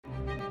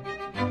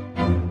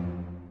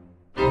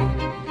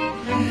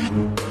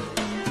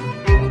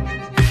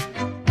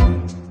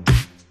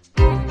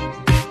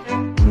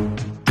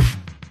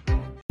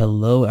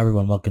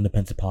everyone, welcome to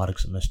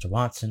Pensapolitics with Mr.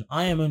 Watson.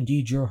 I am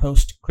indeed your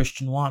host,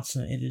 Christian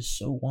Watson. It is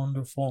so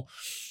wonderful,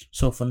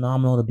 so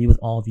phenomenal to be with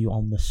all of you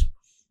on this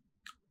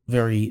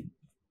very,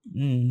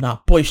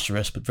 not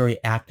boisterous, but very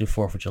active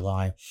 4th of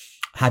July.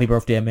 Happy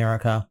birthday,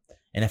 America.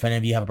 And if any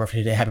of you have a birthday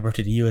today, happy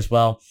birthday to you as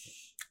well.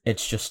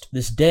 It's just,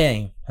 this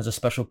day has a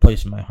special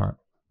place in my heart.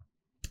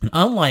 And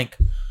unlike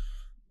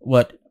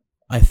what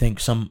I think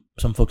some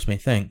folks may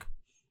think,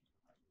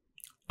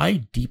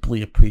 I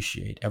deeply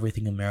appreciate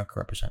everything America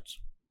represents.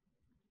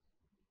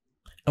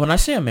 And when I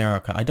say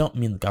America, I don't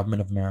mean the government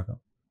of America.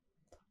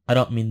 I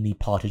don't mean the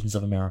politicians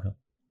of America.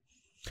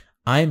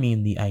 I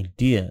mean the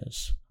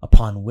ideas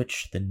upon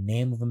which the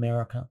name of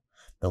America,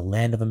 the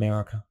land of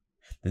America,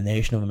 the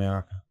nation of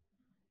America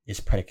is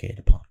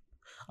predicated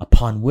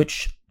upon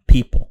which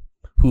people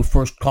who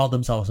first called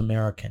themselves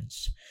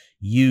Americans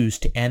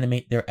used to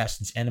animate their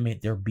essence,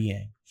 animate their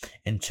being,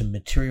 and to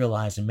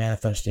materialize and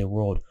manifest a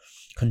world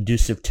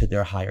conducive to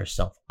their higher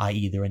self,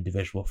 i.e. their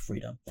individual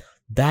freedom.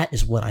 That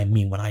is what I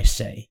mean when I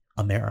say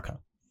America.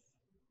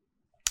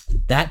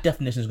 That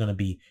definition is going to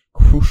be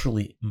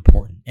crucially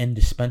important,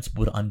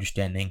 indispensable to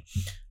understanding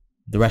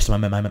the rest of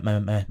my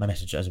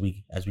message as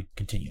we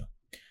continue.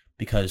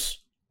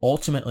 Because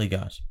ultimately,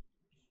 guys,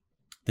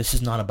 this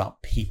is not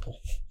about people.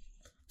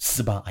 This is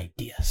about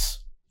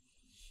ideas.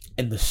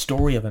 And the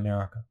story of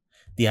America,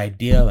 the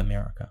idea of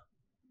America,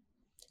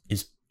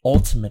 is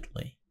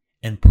ultimately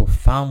and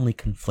profoundly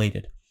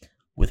conflated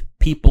with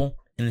people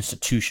and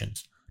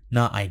institutions,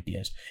 not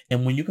ideas.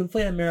 And when you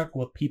conflate America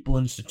with people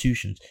and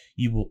institutions,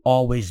 you will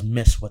always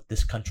miss what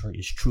this country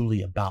is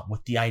truly about,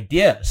 what the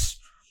ideas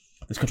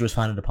this country was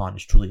founded upon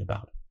is truly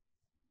about.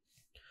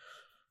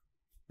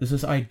 There's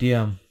this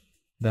idea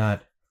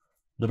that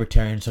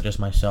libertarians such as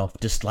myself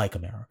dislike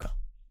America.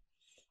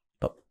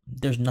 But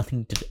there's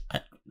nothing to...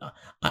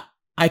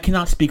 I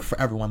cannot speak for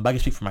everyone, but I can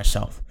speak for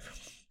myself.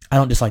 I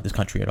don't dislike this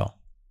country at all.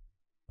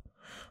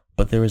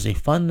 But there is a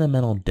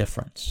fundamental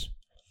difference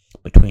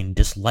between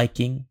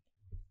disliking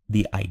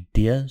the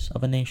ideas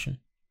of a nation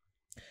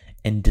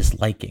and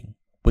disliking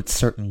what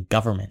certain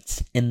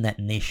governments in that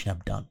nation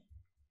have done.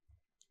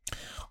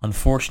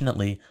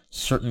 Unfortunately,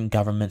 certain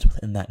governments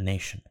within that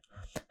nation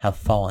have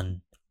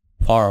fallen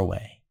far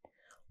away,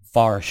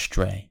 far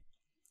astray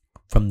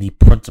from the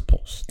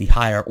principles, the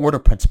higher order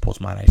principles,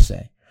 might I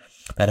say,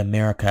 that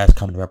America has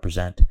come to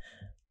represent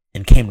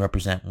and came to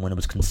represent when it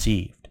was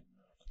conceived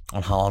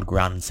on hallowed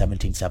ground in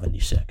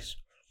 1776,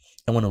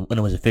 and when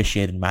it was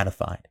officiated and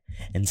ratified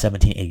in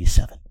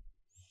 1787.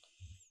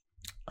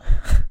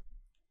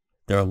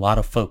 There are a lot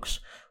of folks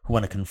who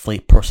want to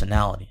conflate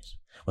personalities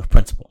with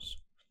principles,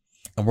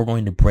 and we're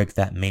going to break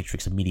that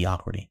matrix of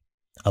mediocrity,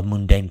 of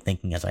mundane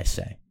thinking, as I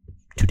say,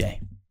 today.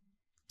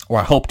 Or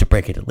I hope to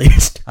break it at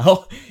least. I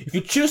hope if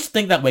you choose to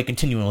think that way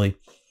continually,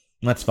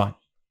 that's fine.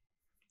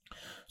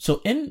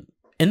 So in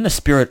the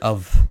spirit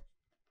of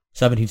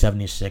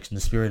 1776, in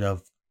the spirit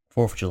of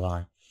 4th of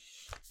July,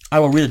 I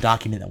will read a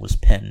document that was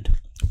penned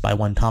by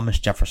one Thomas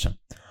Jefferson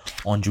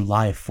on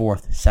July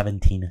 4th,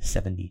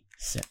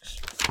 1776.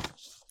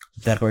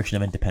 The Declaration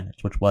of Independence,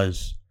 which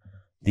was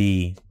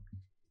the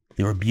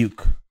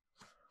rebuke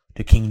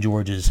to King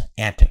George's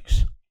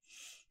antics,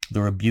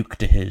 the rebuke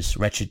to his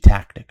wretched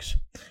tactics,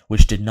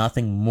 which did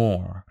nothing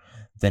more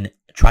than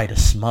try to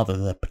smother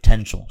the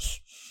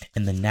potentials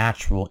and the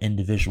natural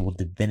individual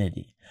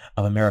divinity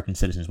of American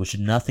citizens, which did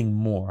nothing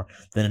more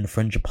than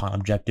infringe upon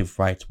objective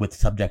rights with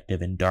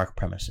subjective and dark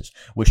premises,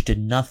 which did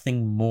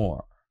nothing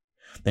more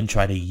than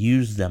try to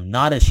use them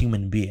not as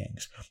human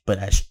beings, but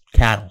as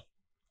cattle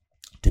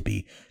to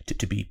be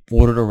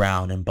ordered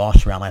around and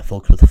bossed around by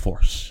folks with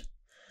force.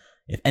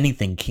 If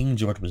anything, King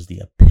George was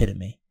the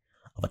epitome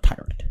of a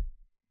tyrant.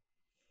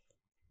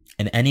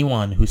 And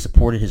anyone who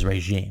supported his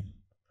regime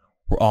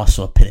were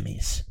also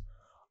epitomes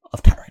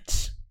of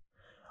tyrants.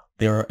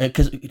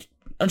 Because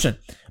understand,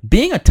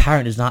 being a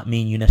tyrant does not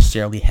mean you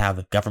necessarily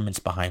have governments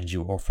behind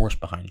you or force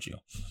behind you.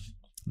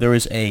 There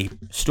is a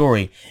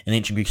story in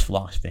ancient Greek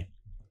philosophy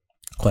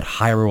called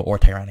Hiero or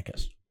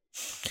Tyrannicus,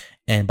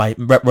 and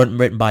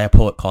written by a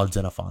poet called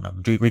Xenophon, a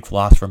Greek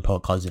philosopher and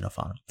poet called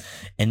Xenophon.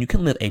 And you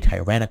can live a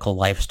tyrannical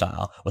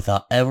lifestyle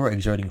without ever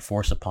exerting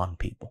force upon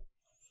people.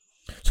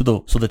 So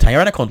the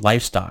tyrannical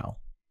lifestyle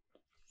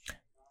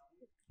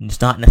is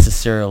not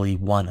necessarily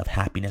one of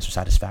happiness or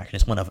satisfaction.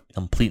 It's one of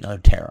complete and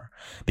utter terror,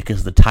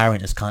 because the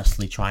tyrant is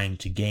constantly trying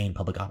to gain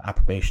public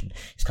approbation.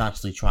 He's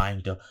constantly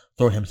trying to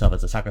throw himself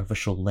as a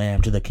sacrificial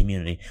lamb to the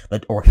community,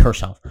 or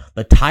herself.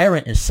 The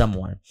tyrant is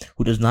someone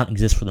who does not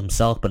exist for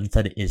themselves, but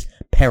instead is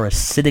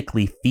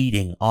parasitically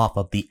feeding off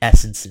of the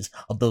essences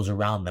of those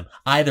around them,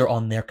 either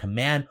on their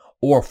command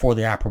or for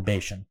their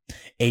approbation.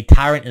 A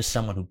tyrant is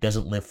someone who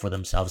doesn't live for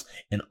themselves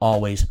and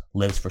always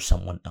lives for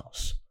someone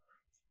else,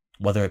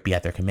 whether it be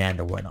at their command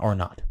or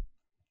not.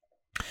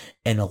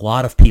 And a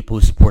lot of people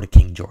who supported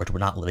King George were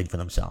not living for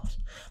themselves.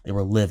 They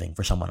were living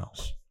for someone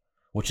else,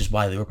 which is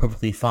why they were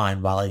perfectly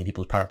fine violating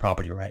people's private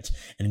property rights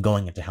and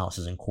going into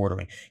houses and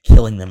quartering,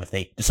 killing them if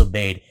they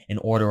disobeyed an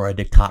order or a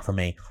diktat from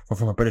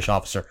a British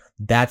officer.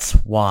 That's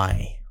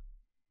why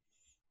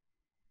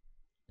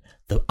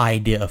the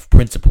idea of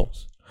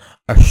principles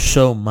are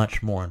so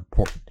much more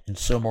important and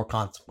so more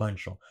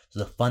consequential to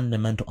the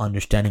fundamental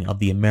understanding of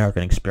the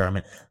American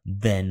experiment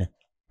than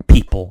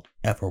people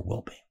ever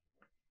will be.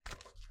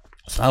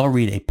 So I will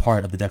read a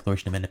part of the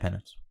Declaration of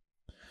Independence,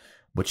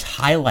 which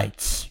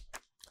highlights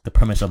the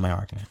premise of my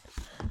argument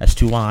as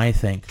to why I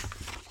think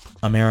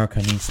America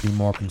needs to be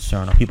more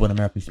concerned, or people in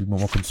America need to be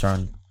more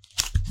concerned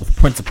with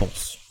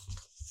principles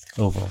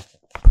over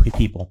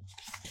people.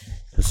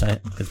 Because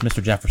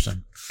Mr.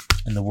 Jefferson,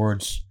 in the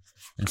words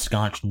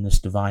ensconced in this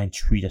divine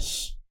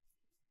treatise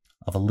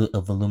of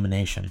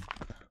illumination,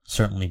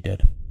 certainly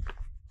did.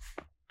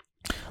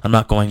 I'm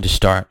not going to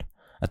start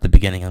at the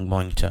beginning. I'm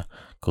going to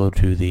go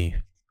to the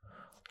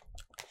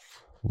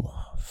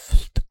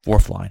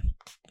fourth line.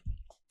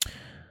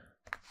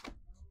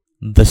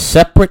 The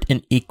separate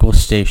and equal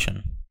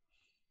station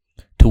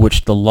to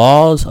which the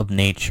laws of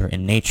nature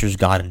and nature's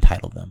God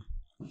entitle them,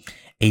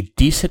 a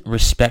decent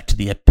respect to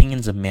the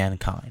opinions of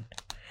mankind,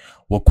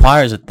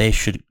 requires that they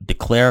should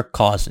declare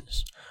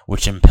causes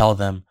which impel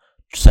them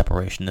to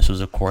separation. This was,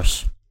 of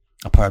course,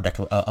 a part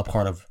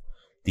of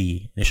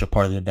the initial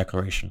part of the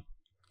Declaration,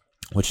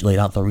 which laid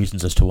out the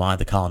reasons as to why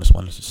the colonists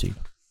wanted to secede.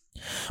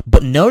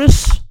 But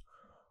notice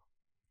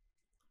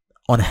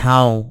on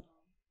how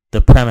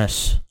the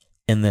premise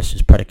in this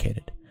is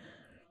predicated.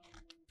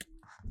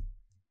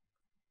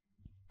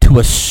 To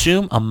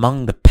assume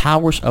among the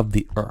powers of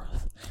the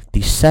earth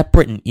the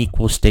separate and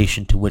equal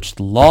station to which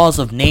the laws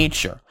of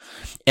nature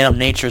and of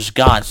nature's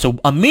God. So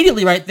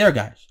immediately right there,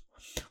 guys,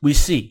 we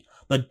see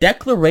the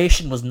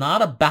Declaration was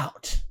not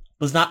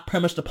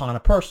premised upon a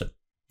person.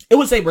 It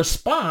was a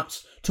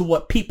response to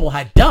what people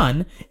had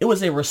done. It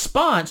was a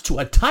response to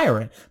a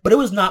tyrant, but it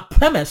was not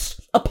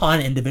premised upon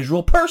an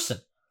individual person.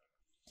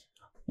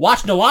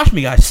 Watch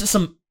me, guys. This is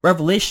some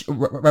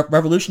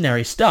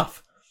revolutionary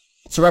stuff.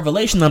 It's a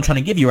revelation that I'm trying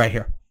to give you right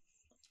here.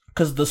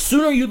 Because the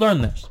sooner you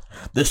learn this,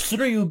 the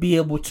sooner you'll be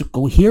able to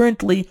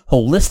coherently,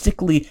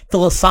 holistically,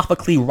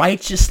 philosophically,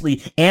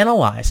 righteously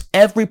analyze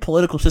every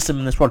political system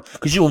in this world.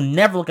 Because you will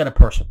never look at a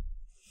person.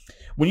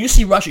 When you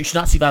see Russia, you should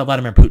not see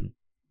Vladimir Putin.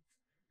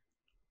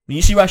 When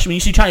you see Russia, when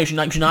you see China, you should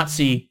not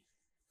see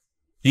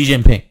Xi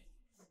Jinping.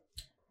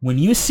 When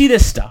you see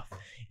this stuff,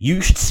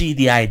 you should see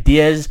the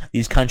ideas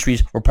these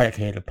countries were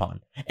predicated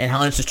upon and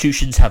how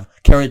institutions have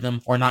carried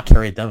them or not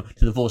carried them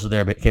to the fullest of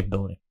their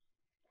capability.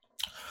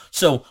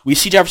 So we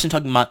see Jefferson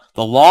talking about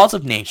the laws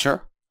of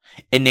nature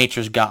and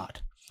nature's God,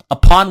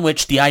 upon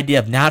which the idea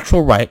of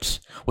natural rights,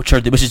 which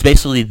is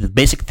basically the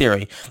basic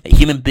theory that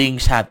human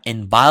beings have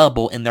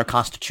inviolable in their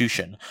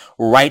constitution,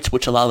 rights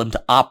which allow them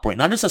to operate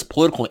not just as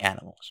political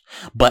animals,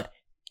 but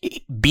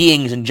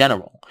beings in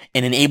general,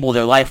 and enable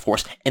their life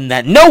force, and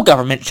that no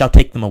government shall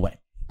take them away.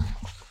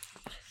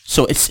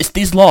 So it's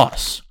these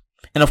laws.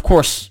 And of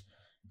course,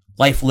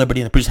 life,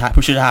 liberty, and the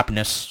pursuit of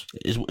happiness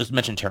is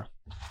mentioned here.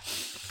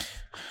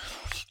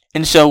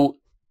 And so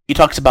he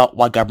talks about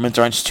why governments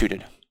are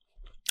instituted,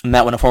 and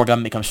that when a form of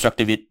government becomes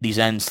destructive, these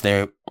ends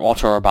they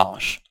alter or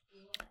abolish.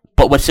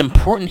 But what's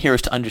important here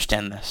is to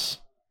understand this.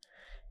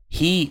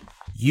 He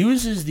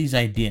uses these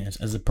ideas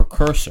as a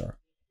precursor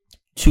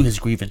to his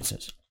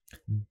grievances.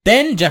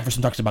 Then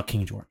Jefferson talks about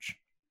King George.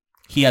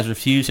 He has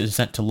refused his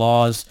assent to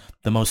laws,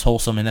 the most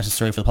wholesome and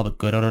necessary for the public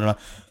good.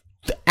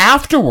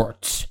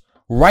 Afterwards,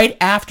 right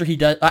after he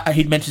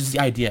mentions the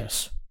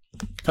ideas,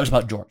 talks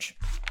about George.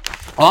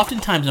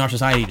 Oftentimes in our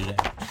society today,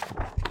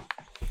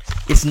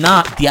 it's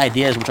not the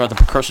ideas which are the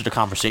precursor to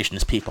conversation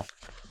as people.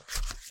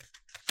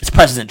 It's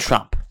President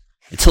Trump.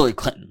 It's Hillary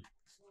Clinton.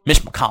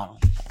 Mitch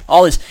McConnell.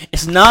 All this.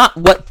 It's not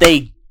what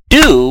they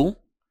do.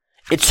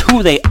 It's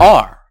who they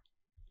are.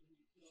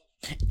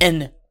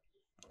 And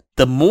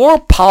the more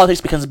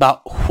politics becomes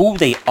about who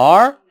they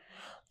are,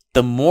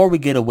 the more we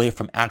get away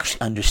from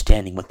actually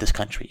understanding what this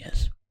country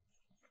is.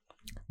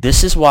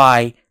 This is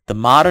why the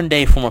modern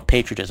day form of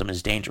patriotism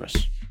is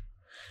dangerous.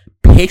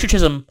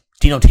 Patriotism,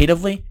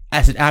 denotatively,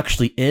 as it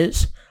actually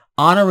is,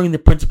 honoring the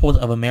principles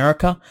of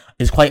America,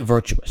 is quite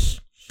virtuous.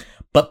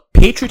 But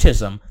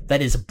patriotism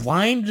that is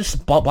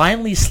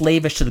blindly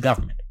slavish to the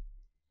government,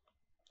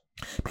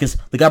 because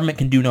the government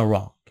can do no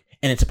wrong,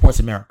 and it supports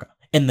America,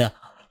 in the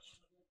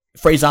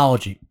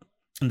phraseology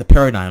and the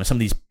paradigm of some of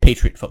these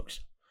patriot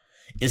folks,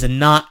 is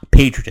not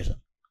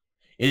patriotism.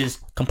 It is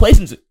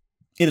complacency.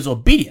 It is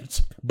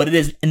obedience. But it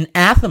is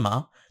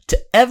anathema to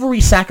every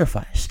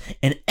sacrifice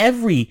and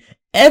every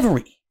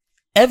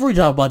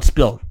drop of blood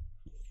spilled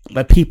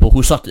by people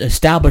who sought to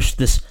establish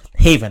this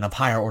haven of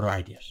higher order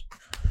ideas.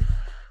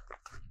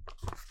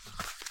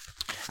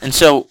 And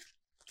so,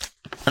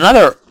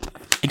 another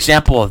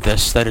example of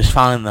this that is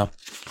found in the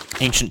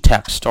ancient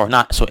text, or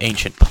not so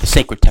ancient, but the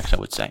sacred text, I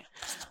would say,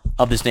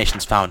 of this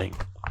nation's founding.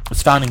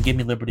 It's found in Give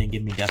Me Liberty and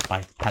Give Me Death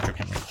by Patrick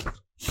Henry,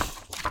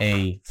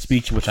 a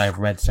speech which I have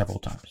read several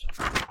times.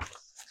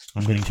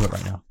 I'm getting to it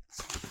right now.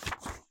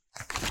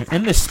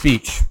 In this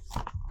speech,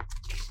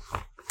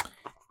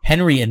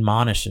 Henry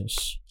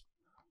admonishes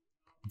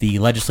the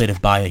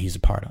legislative body he's a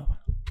part of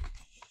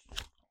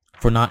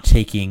for not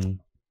taking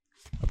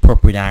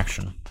appropriate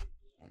action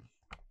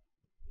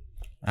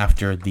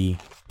after this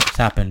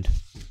happened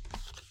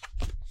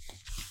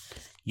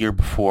year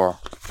before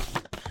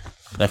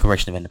the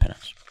Declaration of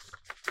Independence,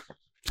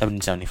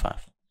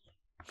 1775.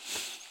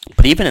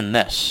 But even in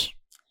this,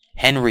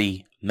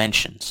 Henry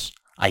mentions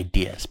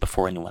ideas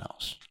before anyone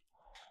else.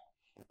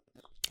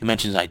 He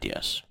mentions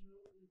ideas.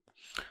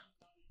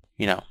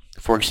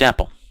 For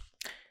example,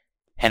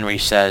 Henry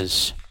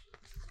says,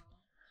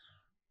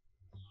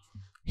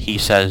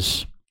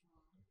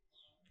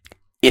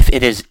 if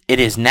it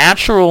is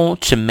natural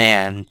to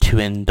man to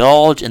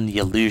indulge in the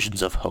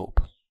illusions of hope,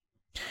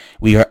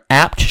 we are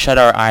apt to shut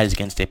our eyes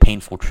against a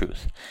painful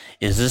truth.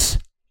 Is this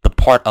the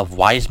part of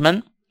wise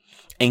men,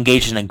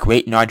 engaged in a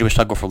great and arduous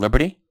struggle for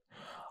liberty?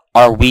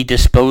 Are we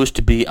disposed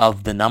to be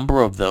of the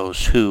number of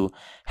those who,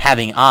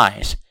 having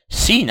eyes,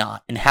 see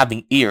not, and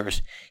having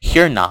ears,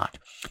 hear not,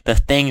 the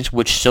things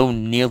which so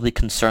nearly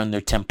concern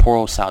their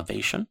temporal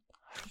salvation?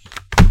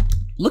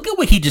 Look at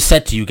what he just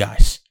said to you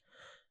guys.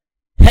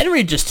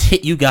 Henry just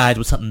hit you guys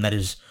with something that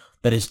is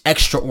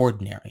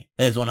extraordinary.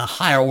 That is on a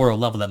higher order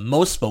level that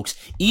most folks,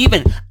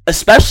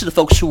 especially the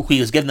folks who he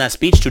was giving that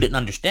speech to, didn't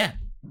understand.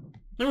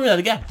 Let me read that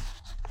again.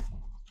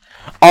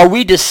 Are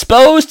we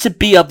disposed to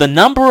be of the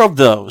number of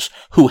those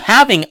who,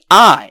 having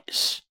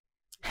eyes,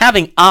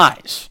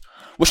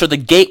 which are the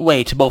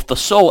gateway to both the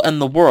soul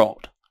and the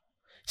world,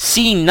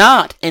 see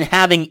not, and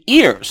having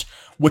ears,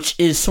 which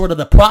is sort of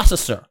the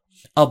processor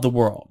of the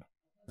world,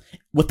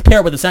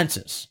 paired with the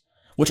senses,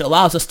 which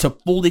allows us to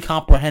fully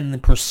comprehend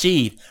and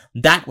perceive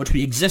that which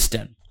we exist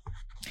in,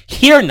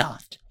 hear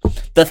not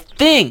the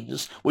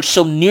things which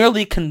so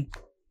nearly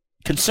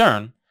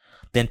concern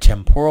their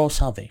temporal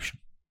salvation.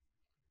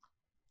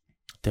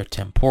 Their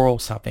temporal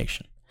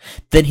salvation.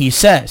 Then he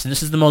says, and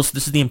this is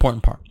the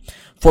important part.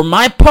 For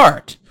my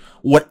part,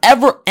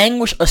 whatever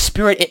anguish of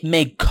spirit it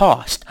may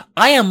cost,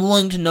 I am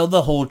willing to know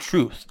the whole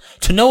truth,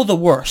 to know the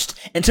worst,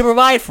 and to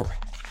provide for it.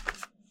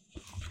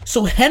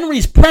 So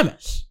Henry's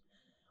premise,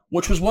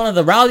 which was one of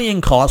the rallying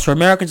calls for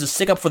Americans to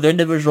stick up for their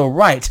individual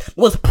rights,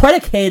 was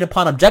predicated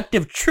upon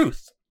objective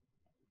truth.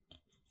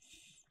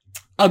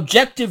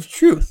 Objective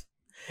truth.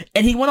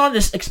 And he went on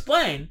to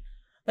explain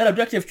that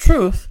objective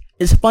truth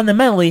is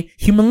fundamentally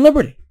human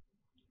liberty.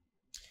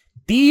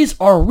 These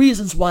are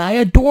reasons why I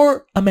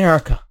adore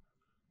America.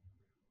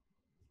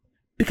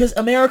 Because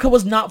America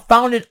was not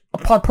founded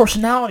upon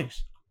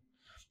personalities.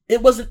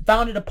 It wasn't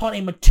founded upon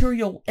a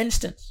material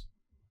instance.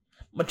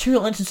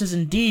 Material instances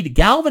indeed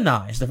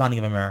galvanized the founding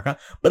of America,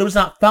 but it was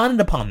not founded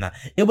upon that.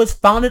 It was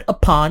founded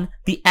upon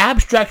the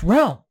abstract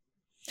realm.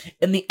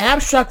 In the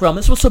abstract realm,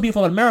 this was so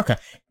beautiful in America,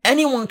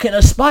 anyone can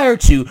aspire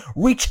to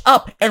reach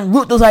up and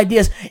root those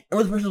ideas and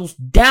root those principles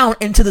down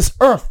into this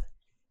earth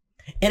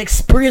and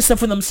experience them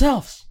for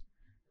themselves.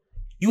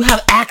 You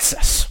have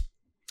access.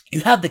 You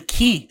have the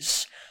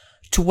keys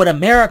to what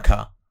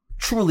America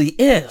truly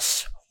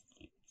is.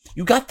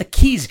 You got the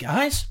keys,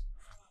 guys.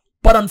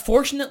 But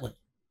unfortunately,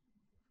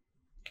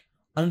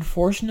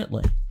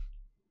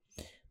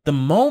 the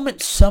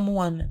moment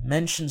someone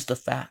mentions the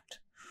fact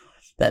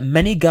that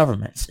many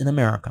governments in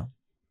America,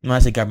 when I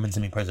say governments,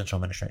 I mean presidential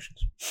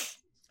administrations,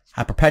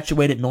 have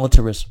perpetuated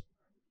militarism.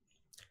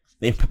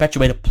 They've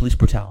perpetuated police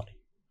brutality.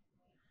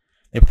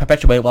 They've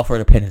perpetuated welfare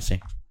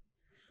dependency.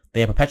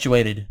 They have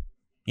perpetuated,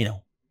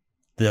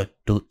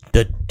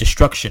 the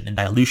destruction and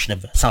dilution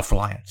of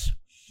self-reliance.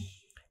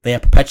 They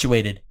have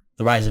perpetuated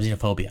the rise of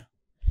xenophobia.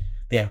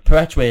 They have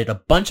perpetuated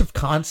a bunch of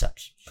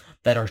concepts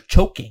that are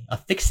choking,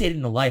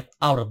 asphyxiating the life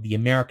out of the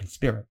American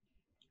spirit,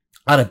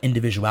 out of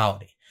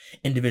individuality,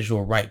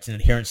 individual rights, and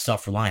adherence to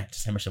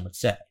self-reliance, as Emerson would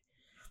say,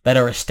 that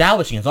are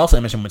establishing, as also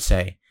Emerson would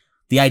say,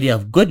 the idea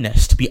of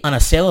goodness to be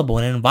unassailable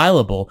and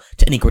inviolable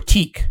to any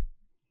critique,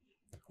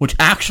 which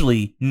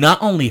actually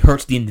not only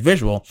hurts the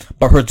individual,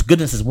 but hurts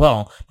goodness as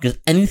well, because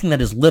anything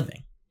that is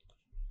living,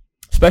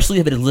 especially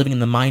if it is living in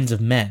the minds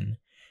of men,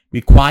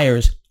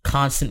 requires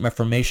constant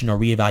reformation or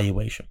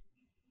reevaluation.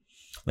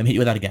 Let me hit you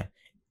with that again.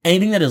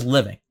 Anything that is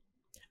living,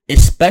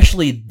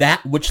 especially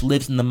that which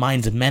lives in the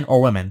minds of men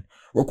or women,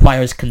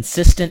 requires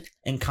consistent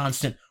and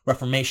constant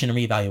reformation and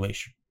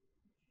reevaluation.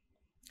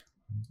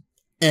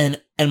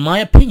 And in my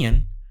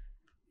opinion,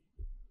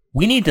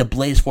 we need to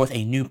blaze forth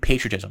a new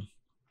patriotism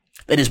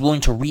that is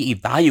willing to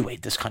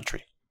reevaluate this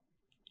country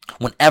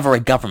whenever a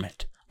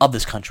government of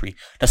this country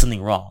does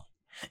something wrong,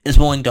 is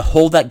willing to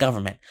hold that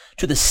government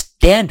to the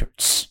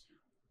standards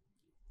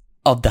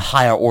of the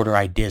higher order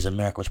ideas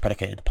America was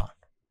predicated upon.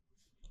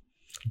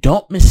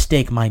 Don't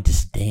mistake my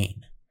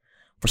disdain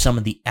for some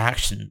of the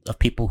actions of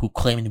people who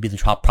claim to be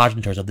the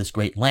progenitors of this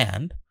great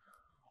land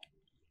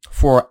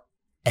for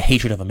a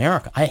hatred of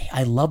America.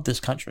 I love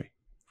this country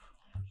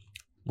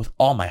with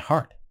all my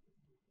heart.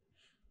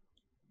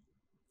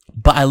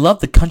 But I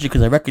love the country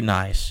because I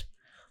recognize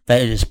that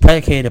it is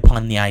predicated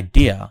upon the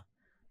idea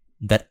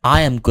that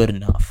I am good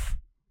enough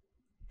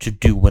to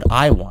do what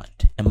I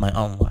want in my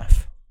own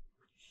life.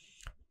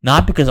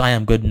 Not because I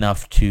am good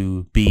enough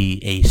to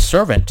be a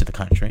servant to the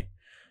country,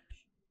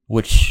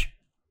 which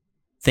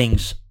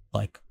things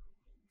like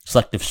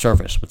selective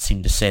service would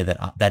seem to say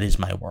that that is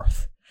my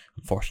worth,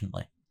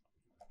 unfortunately.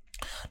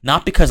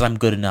 Not because I'm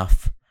good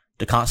enough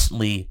to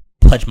constantly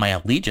pledge my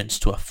allegiance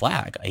to a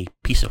flag, a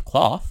piece of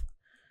cloth.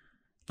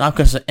 Not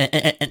because,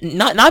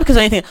 not because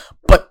of anything,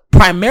 but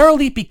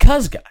primarily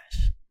because,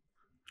 guys,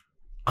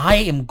 I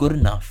am good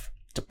enough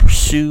to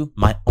pursue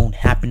my own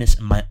happiness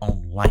in my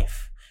own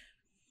life.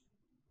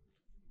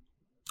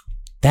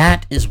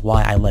 That is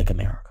why I like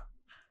America.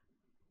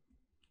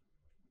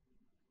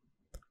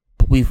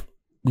 But we've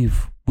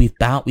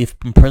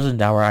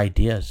imprisoned our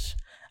ideas,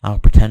 our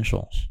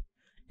potentials,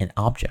 in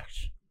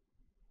objects.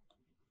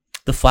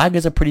 The flag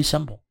is a pretty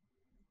symbol.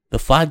 The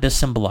flag does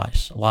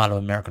symbolize a lot of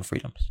American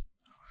freedoms.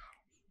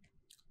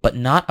 But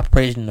not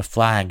appraising the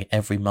flag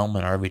every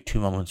moment or every 2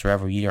 moments or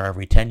every year or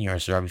every 10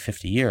 years or every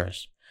 50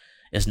 years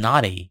is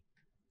not a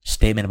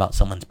statement about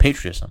someone's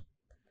patriotism.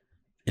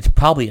 It's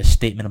probably a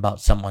statement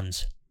about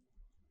someone's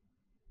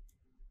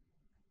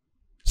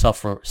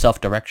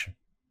self-direction.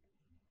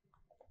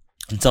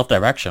 And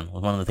self-direction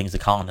was one of the things the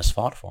colonists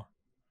fought for.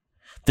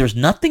 There's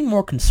nothing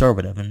more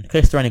conservative, and in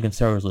case there are any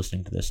conservatives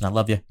listening to this, and I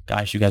love you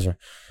guys, you guys are,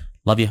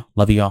 love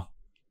you all.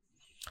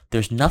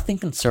 There's nothing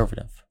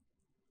conservative,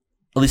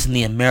 at least in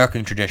the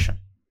American tradition,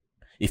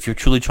 if you're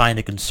truly trying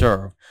to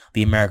conserve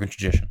the American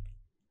tradition,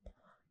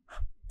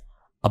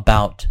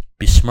 about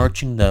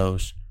besmirching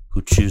those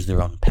who choose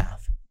their own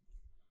path.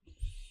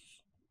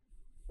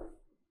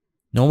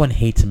 No one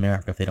hates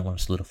America if they don't want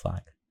to salute a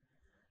flag.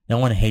 No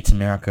one hates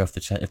America if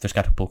there's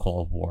got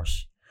typical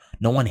wars.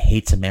 No one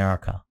hates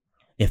America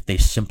if they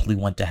simply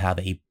want to have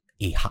a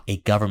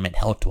government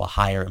held to a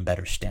higher and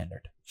better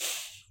standard.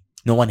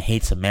 No one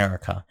hates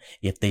America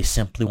if they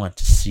simply want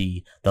to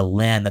see the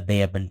land that they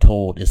have been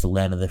told is the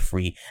land of the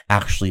free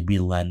actually be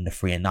the land of the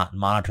free and not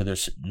monitor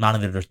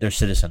their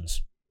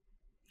citizens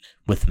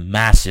with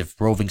massive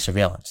roving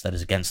surveillance that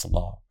is against the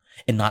law,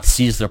 and not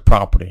seize their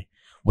property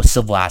with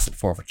civil asset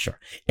forfeiture,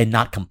 and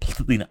not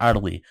completely and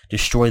utterly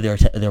destroy their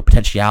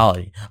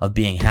potentiality of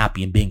being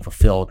happy and being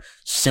fulfilled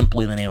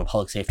simply in the name of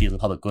public safety or the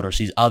public good, or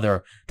seize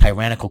other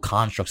tyrannical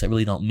constructs that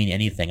really don't mean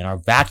anything and are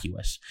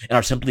vacuous and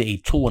are simply a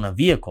tool and a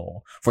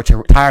vehicle for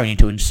tyranny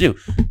to ensue.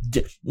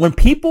 When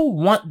people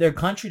want their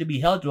country to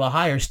be held to a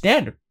higher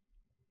standard,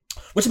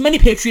 which many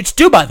patriots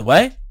do, by the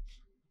way,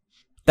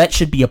 that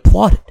should be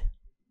applauded.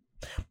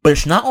 But it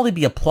should not only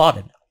be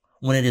applauded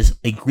when it is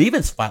a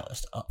grievance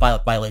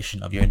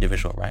violation of your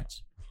individual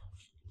rights.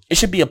 It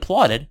should be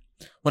applauded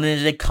when it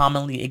is a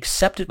commonly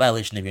accepted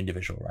violation of your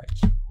individual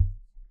rights.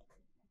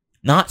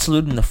 Not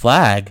saluting the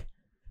flag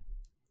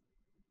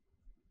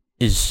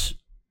is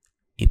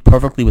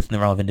perfectly within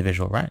the realm of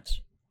individual rights.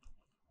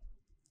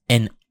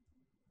 And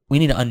we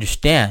need to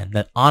understand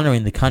that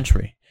honoring the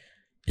country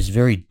is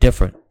very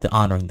different than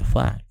honoring the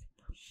flag.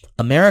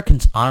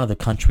 Americans honor the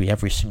country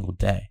every single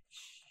day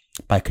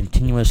by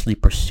continuously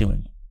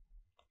pursuing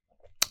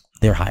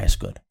their highest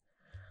good,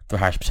 their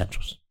highest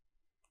potentials.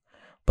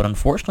 But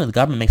unfortunately, the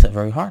government makes that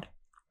very hard.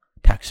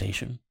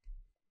 Taxation,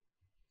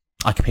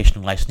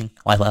 occupational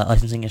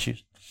licensing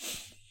issues,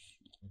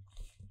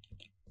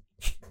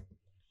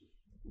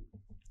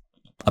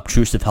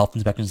 obtrusive health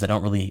inspections that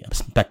don't really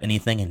inspect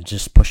anything and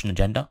just push an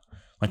agenda,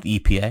 like the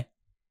EPA,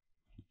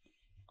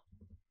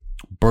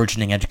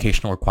 burgeoning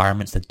educational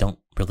requirements that don't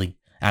really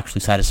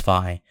actually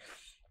satisfy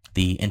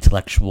the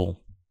intellectual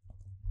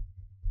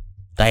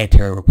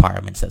dietary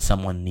requirements that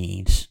someone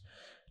needs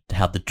to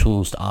have the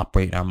tools to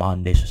operate in our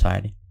modern day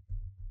society.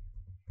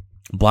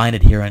 Blind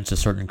adherence to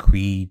certain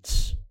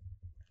creeds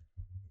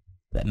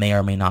that may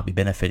or may not be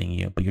benefiting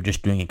you, but you're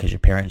just doing it because your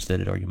parents did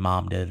it, or your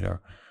mom did it,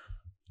 or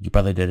your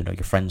brother did it, or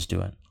your friends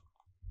do it.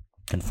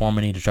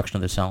 Conformity, destruction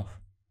of the self.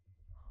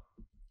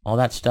 All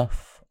that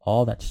stuff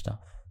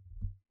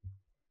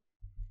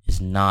is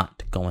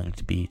not going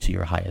to be to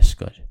your highest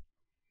good.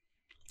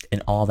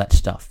 And all that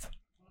stuff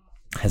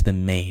has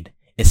been made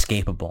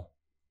escapable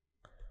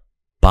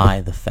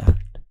by the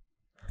fact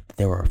that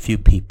there were a few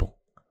people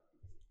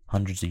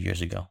hundreds of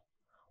years ago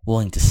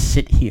willing to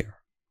sit here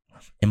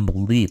and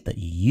believe that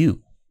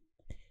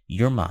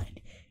your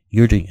mind,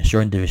 your genius,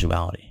 your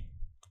individuality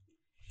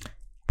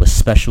was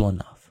special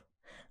enough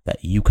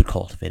that you could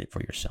cultivate it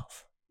for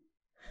yourself.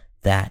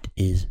 That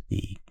is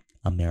the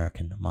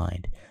American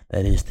mind.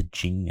 That is the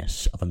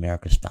genius of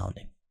America's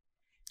founding.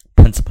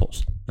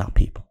 Principles, not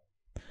people.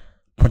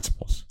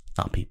 Principles,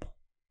 not people.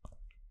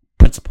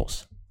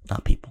 Principles,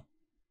 not people.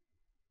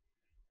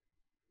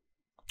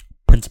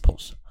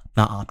 Principles,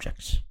 not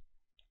objects.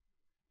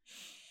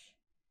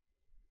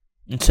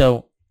 And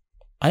so,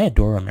 I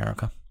adore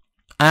America.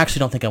 I actually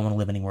don't think I want to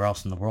live anywhere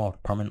else in the world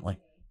permanently.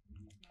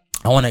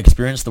 I want to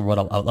experience the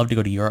world. I would love to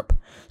go to Europe,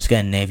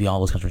 Scandinavia, all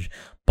those countries.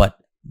 But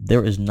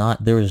there is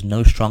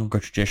no stronger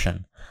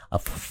tradition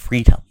of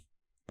freedom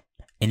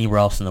anywhere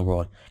else in the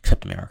world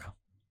except America.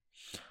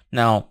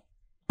 Now,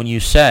 when you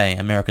say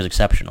America is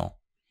exceptional,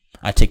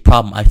 I take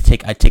problem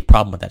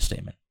with that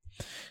statement,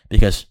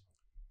 because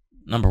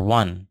number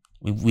one,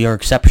 we are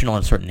exceptional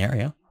in a certain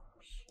area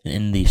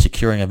in the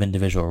securing of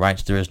individual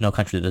rights. There is no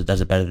country that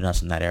does it better than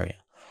us in that area.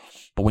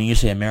 But when you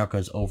say America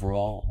is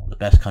overall the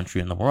best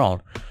country in the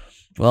world,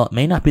 well, it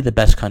may not be the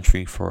best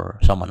country for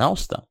someone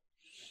else, though.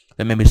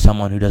 there may be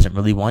someone who doesn't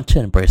really want to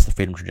embrace the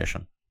freedom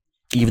tradition,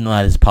 even though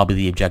that is probably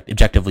the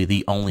objectively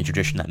the only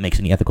tradition that makes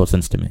any ethical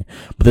sense to me.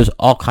 But there's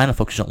all kind of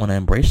folks who don't want to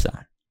embrace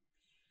that.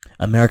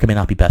 America may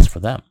not be best for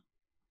them.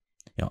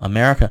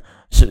 America.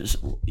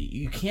 So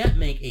you can't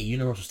make a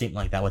universal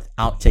statement like that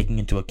without taking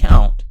into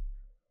account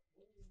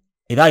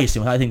a value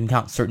statement, without taking into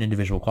account certain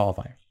individual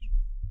qualifiers.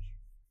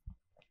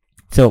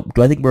 So,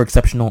 do I think we're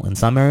exceptional in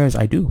some areas?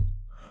 I do.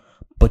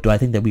 But do I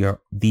think that we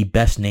are the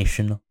best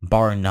nation,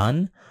 bar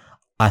none?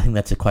 I think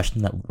that's a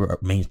question that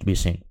remains to be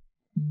seen.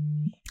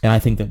 And I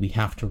think that we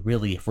have to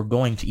really, if we're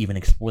going to even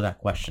explore that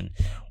question,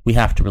 we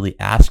have to really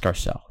ask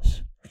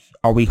ourselves,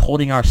 are we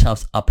holding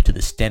ourselves up to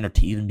the standard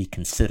to even be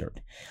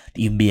considered,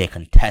 to even be a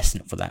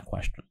contestant for that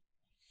question?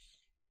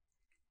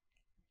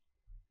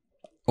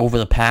 Over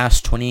the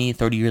past 20,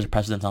 30 years of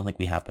presidents, I don't think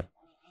we have been.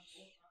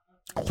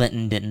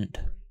 Clinton didn't.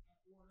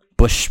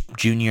 Bush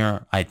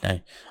Jr.,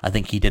 I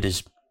think he did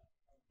his,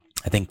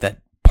 I think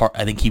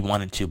he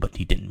wanted to, but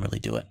he didn't really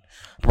do it.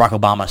 Barack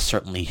Obama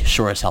certainly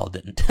sure as hell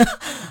didn't.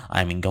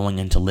 I mean, going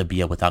into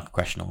Libya without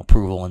congressional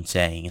approval and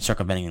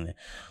circumventing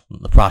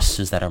the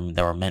processes that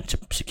were meant to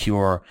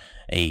secure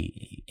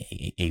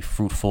a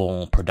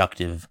fruitful,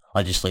 productive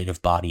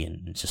legislative body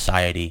in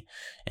society,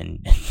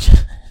 and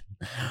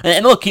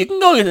look, you can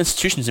go against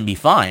institutions and be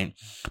fine,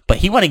 but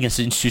he went against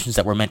institutions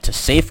that were meant to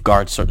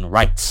safeguard certain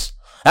rights.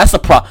 That's the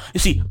problem. You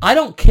see, I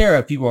don't care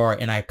if you are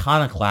an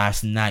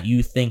iconoclast and that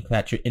you think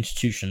that your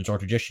institutions or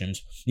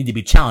traditions need to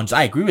be challenged.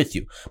 I agree with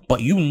you.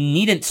 But you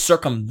needn't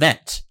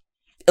circumvent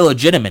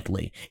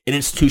illegitimately an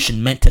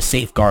institution meant to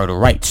safeguard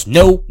rights.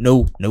 No.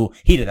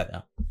 He did that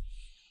now.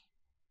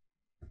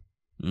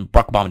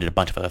 Barack Obama did a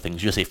bunch of other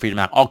things. USA Freedom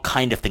Act, all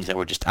kind of things that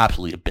were just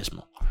absolutely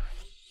abysmal.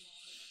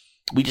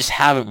 We just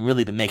haven't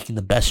really been making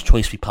the best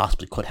choice we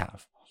possibly could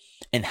have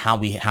in how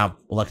we have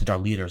elected our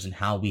leaders and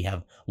how we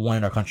have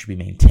wanted our country to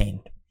be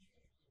maintained.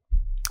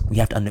 We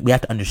have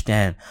to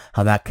understand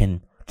how that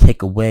can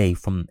take away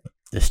from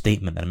the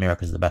statement that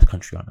America is the best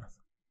country on earth.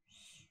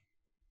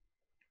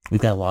 We've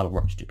got a lot of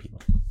work to do,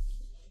 people.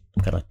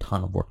 We've got a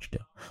ton of work to do.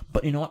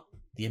 But you know what?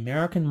 The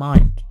American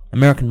mind,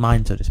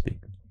 so to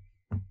speak,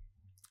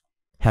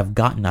 have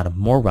gotten out of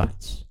more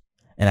ruts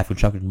and have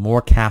constructed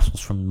more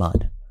castles from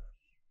mud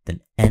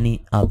than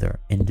any other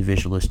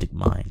individualistic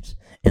minds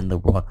in the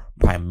world,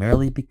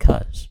 primarily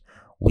because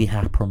we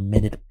have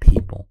permitted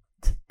people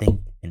to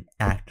think and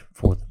act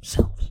for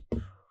themselves.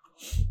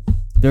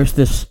 There's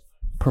this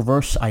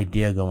perverse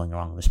idea going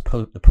on,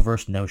 the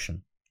perverse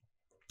notion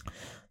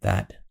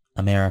that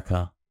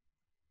America,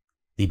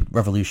 the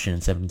revolution in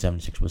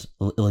 1776, was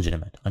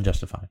illegitimate,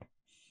 unjustified.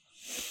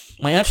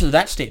 My answer to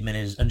that statement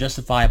is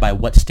unjustified by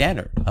what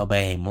standard? By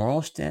a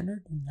moral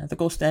standard, an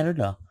ethical standard,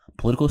 a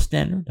political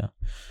standard?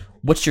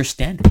 What's your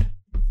standard?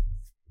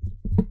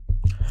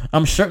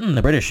 I'm certain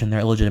the British and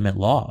their illegitimate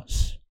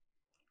laws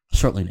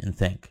certainly didn't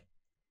think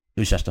it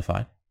was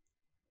justified.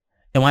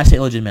 And when I say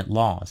illegitimate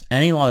laws,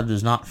 any law that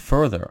does not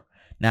further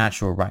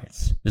natural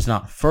rights, does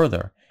not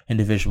further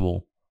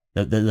individual,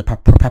 the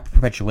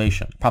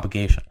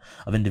propagation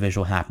of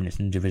individual happiness,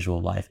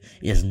 individual life,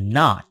 is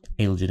not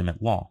a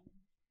legitimate law.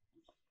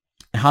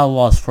 And how do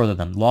laws further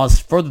them? Laws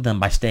further them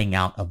by staying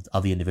out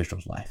of the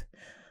individual's life.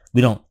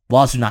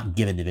 Laws do not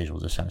give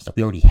individuals this kind of stuff.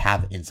 We already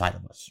have it inside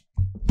of us.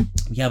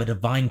 We have a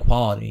divine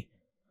quality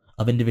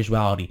of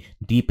individuality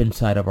deep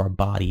inside of our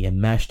body,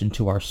 enmeshed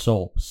into our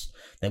souls,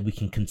 that we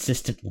can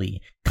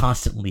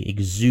constantly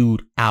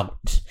exude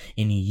out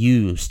and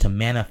use to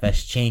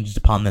manifest changes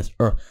upon this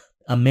earth.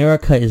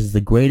 America is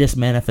the greatest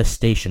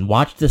manifestation.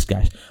 Watch this,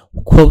 guys.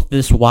 Quote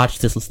this, watch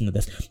this, listen to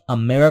this.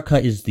 America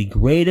is the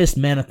greatest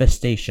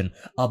manifestation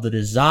of the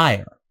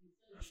desire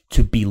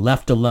to be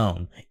left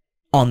alone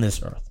on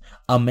this earth.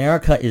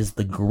 America is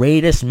the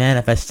greatest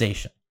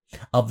manifestation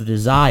of the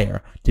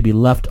desire to be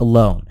left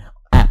alone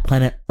at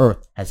planet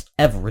Earth has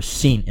ever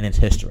seen in its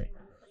history.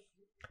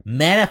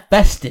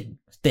 Manifesting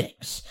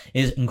things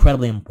is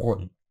incredibly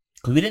important,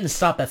 because we didn't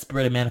stop that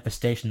spirit of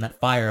manifestation, that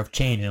fire of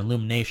change and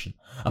illumination,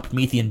 a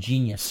Promethean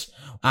genius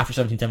after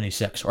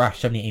 1776 or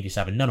after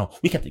 1787. No,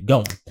 we kept it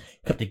going.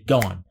 We kept it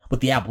going with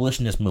the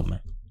abolitionist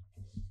movement,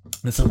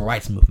 the civil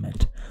rights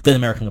movement, then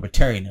American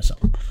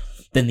libertarianism,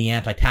 then the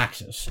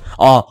anti-taxes.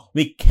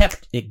 We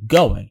kept it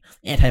going.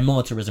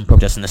 Anti-militarism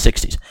protests in the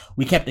 60s.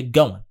 We kept it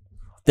going.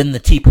 Then the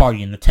Tea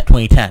Party in the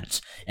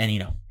 2010s. And,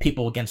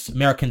 people against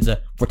Americans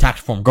for tax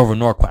reform, Grover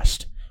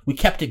Norquist. We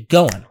kept it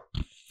going.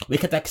 We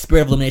kept that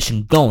spirit of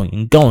elimination going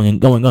and going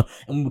and going on.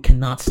 And we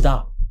cannot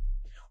stop.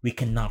 We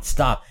cannot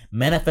stop.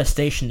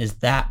 Manifestation is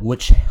that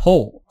which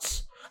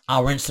holds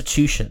our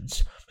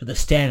institutions to the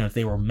standards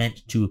they were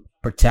meant to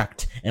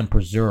protect and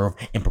preserve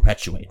and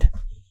perpetuate.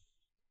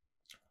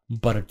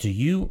 But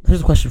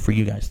here's a question for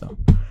you guys, though.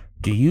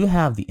 Do you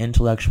have the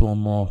intellectual and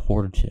moral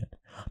fortitude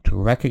to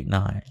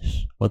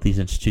recognize what these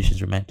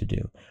institutions are meant to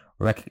do?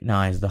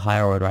 Recognize the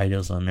higher order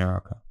ideals of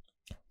America.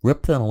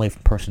 rip them away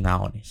from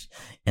personalities,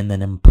 and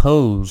then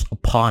impose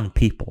upon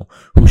people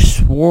who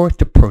swore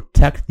to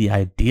protect the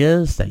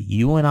ideas that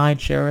you and I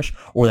cherish,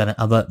 or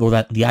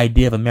that the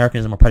idea of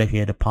Americanism are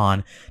predicated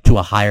upon, to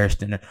a higher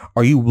standard.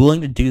 Are you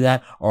willing to do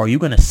that, or are you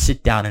going to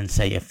sit down and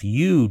say, if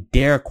you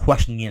dare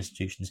question the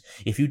institutions,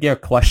 if you dare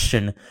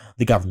question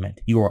the government,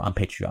 you are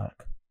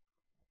unpatriotic?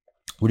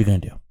 What are you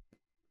going to do?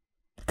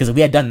 Because if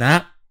we had done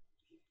that,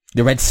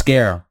 the Red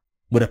Scare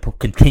would have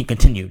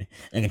continued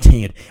and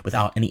continued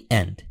without any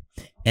end.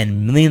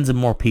 And millions of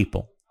more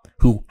people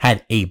who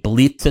had a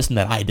belief system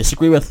that I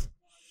disagree with,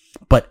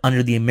 but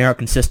under the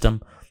American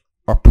system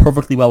are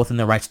perfectly well within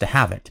their rights to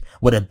have it,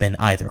 would have been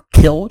either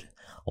killed,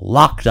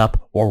 locked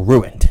up, or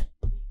ruined.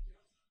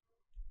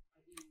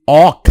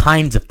 All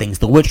kinds of things.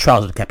 The witch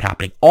trials that kept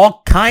happening.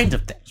 All kinds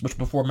of things, which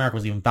before America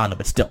was even founded,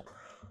 but still.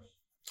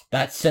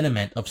 That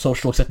sentiment of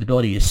social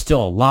acceptability is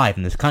still alive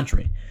in this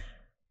country.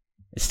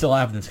 It's still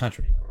alive in this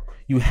country.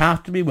 You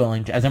have to be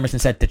willing to, as Emerson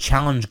said, to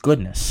challenge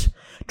goodness,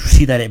 to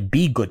see that it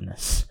be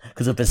goodness.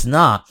 Because if it's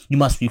not, you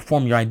must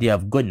reform your idea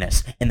of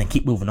goodness and then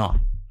keep moving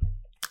on.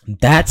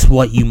 That's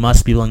what you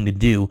must be willing to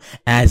do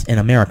as an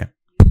American.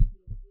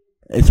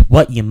 It's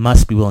what you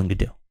must be willing to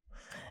do.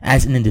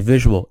 As an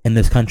individual in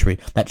this country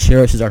that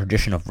cherishes our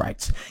tradition of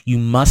rights, you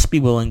must be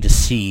willing to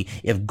see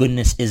if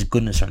goodness is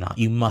goodness or not.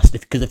 You must,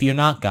 because if you're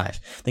not, guys,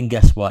 then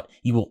guess what?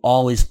 You will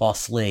always fall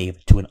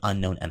slave to an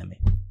unknown enemy.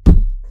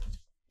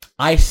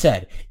 I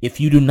said, if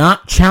you do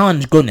not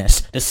challenge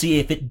goodness to see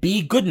if it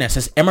be goodness,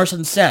 as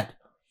Emerson said,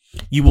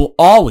 you will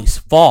always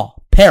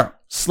fall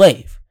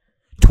slave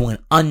to an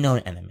unknown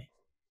enemy.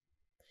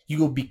 You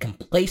will be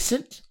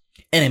complacent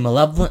in a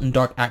malevolent and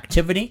dark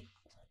activity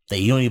that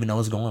you don't even know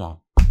is going on.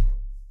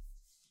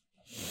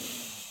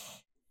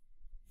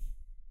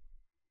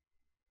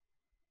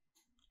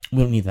 We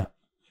don't need that.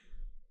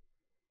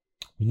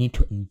 We need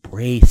to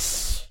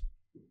embrace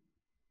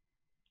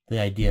the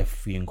idea of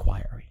free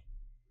inquiry,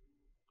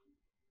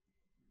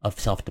 of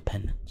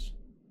self-dependence,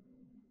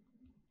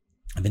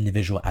 of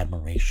individual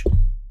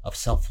admiration, of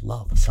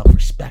self-love, of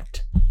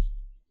self-respect,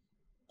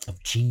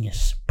 of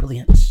genius,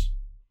 brilliance.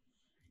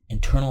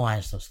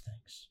 Internalize those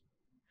things.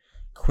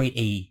 Create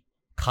a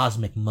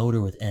cosmic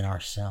motor within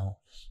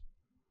ourselves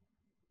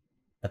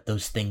that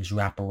those things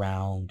wrap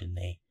around and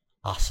they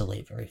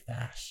oscillate very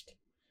fast.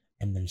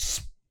 And then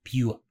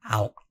spew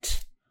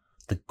out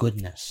the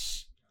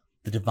goodness,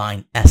 the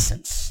divine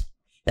essence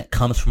that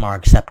comes from our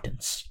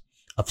acceptance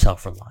of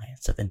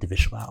self-reliance, of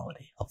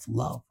individuality, of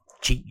love,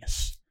 of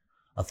genius,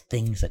 of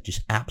things that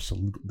just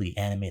absolutely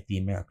animate the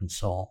American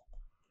soul.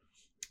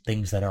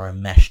 Things that are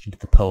enmeshed into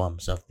the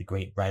poems of the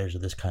great writers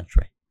of this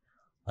country,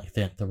 like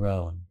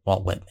Thoreau and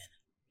Walt Whitman,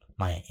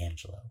 Maya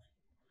Angelou,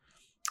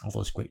 all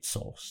those great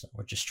souls that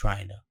were just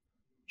trying to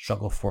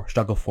struggle for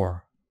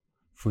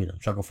freedom,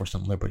 struggle for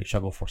some liberty,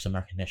 struggle for some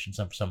recognition,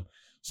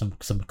 some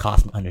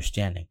cosmic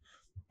understanding.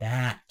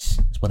 That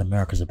is what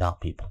America's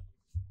about, people.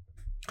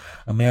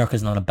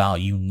 America's not about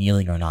you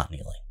kneeling or not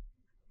kneeling.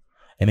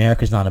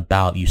 America's not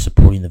about you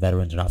supporting the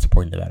veterans or not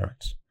supporting the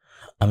veterans.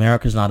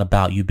 America's not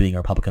about you being a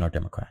Republican or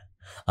Democrat.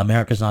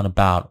 America's not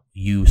about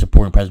you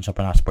supporting President Trump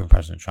or not supporting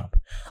President Trump.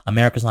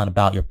 America's not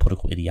about your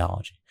political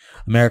ideology.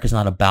 America's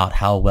not about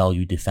how well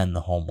you defend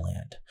the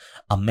homeland.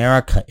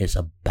 America is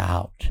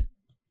about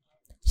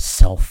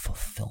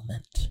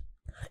self-fulfillment.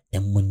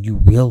 And when you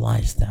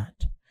realize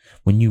that,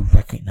 when you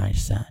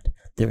recognize that,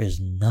 there is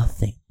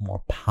nothing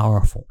more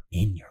powerful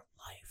in your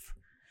life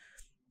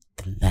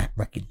than that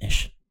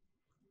recognition.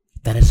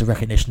 That is the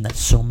recognition that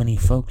so many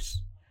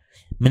folks,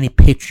 many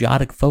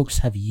patriotic folks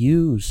have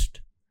used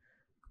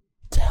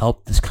to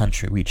help this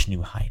country reach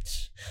new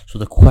heights. So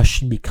the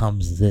question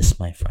becomes this,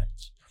 my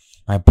friends,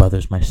 my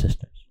brothers, my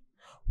sisters.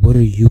 What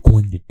are you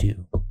going to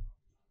do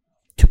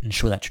to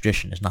ensure that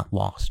tradition is not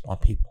lost on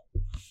people?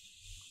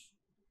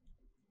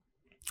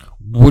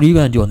 What are you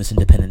going to do on this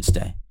Independence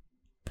Day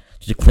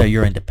to declare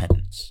your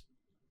independence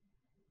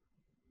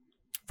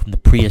from the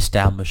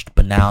pre-established,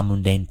 banal,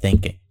 mundane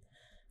thinking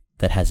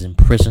that has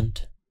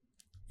imprisoned,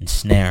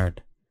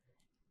 ensnared,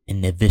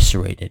 and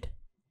eviscerated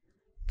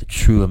the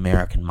true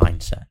American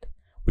mindset,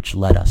 which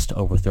led us to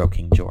overthrow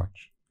King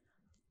George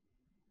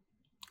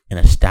and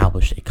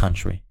establish a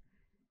country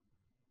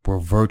where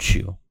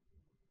virtue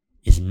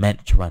is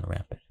meant to run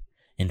rampant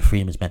and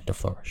freedom is meant to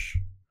flourish?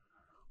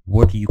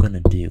 What are you going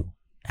to do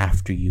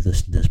after you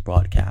listen to this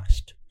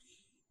broadcast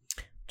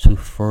to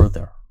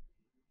further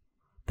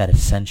that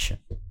ascension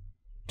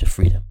to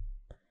freedom,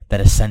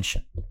 that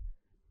ascension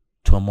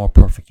to a more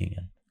perfect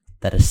union,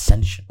 that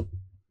ascension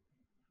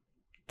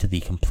to the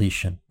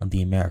completion of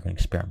the American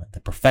experiment, the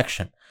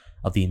perfection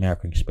of the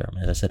American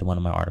experiment, as I said in one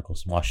of my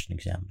articles in Washington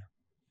Examiner?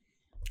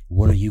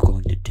 What are you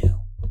going to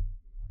do?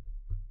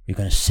 You're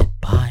going to sit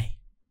by?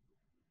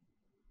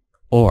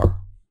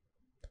 Or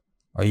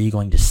are you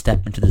going to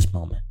step into this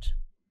moment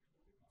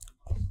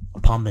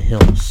upon the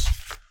hills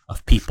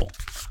of people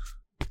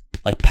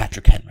like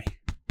Patrick Henry,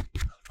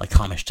 like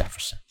Thomas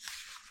Jefferson,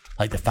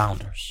 like the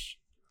founders,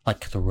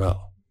 like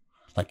Thoreau,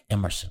 like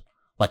Emerson,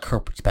 like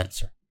Herbert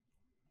Spencer,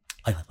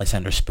 like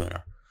Lysander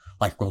Spooner,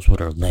 like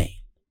Rosewater Lane,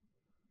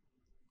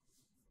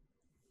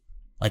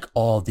 like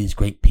all of these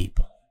great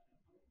people,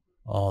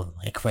 all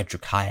like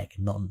Frederick Hayek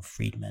and Milton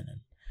Friedman and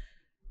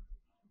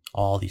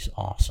all these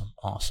awesome,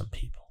 awesome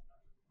people.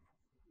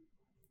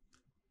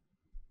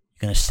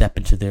 You're going to step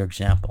into their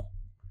example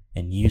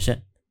and use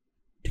it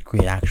to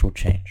create actual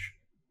change.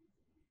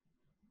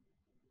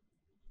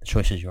 The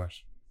choice is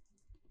yours.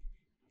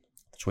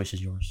 The choice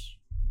is yours.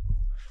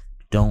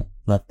 Don't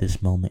let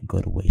this moment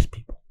go to waste,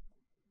 people.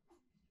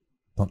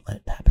 Don't let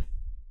it happen.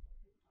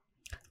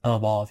 I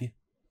love all of you.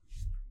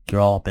 You're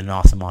all been an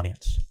awesome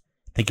audience.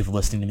 Thank you for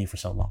listening to me for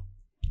so long.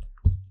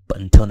 But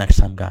until next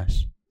time,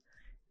 guys,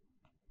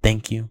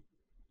 thank you.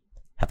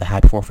 Have a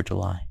happy 4th of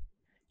July.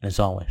 And as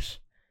always,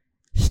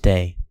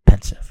 stay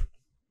pensive.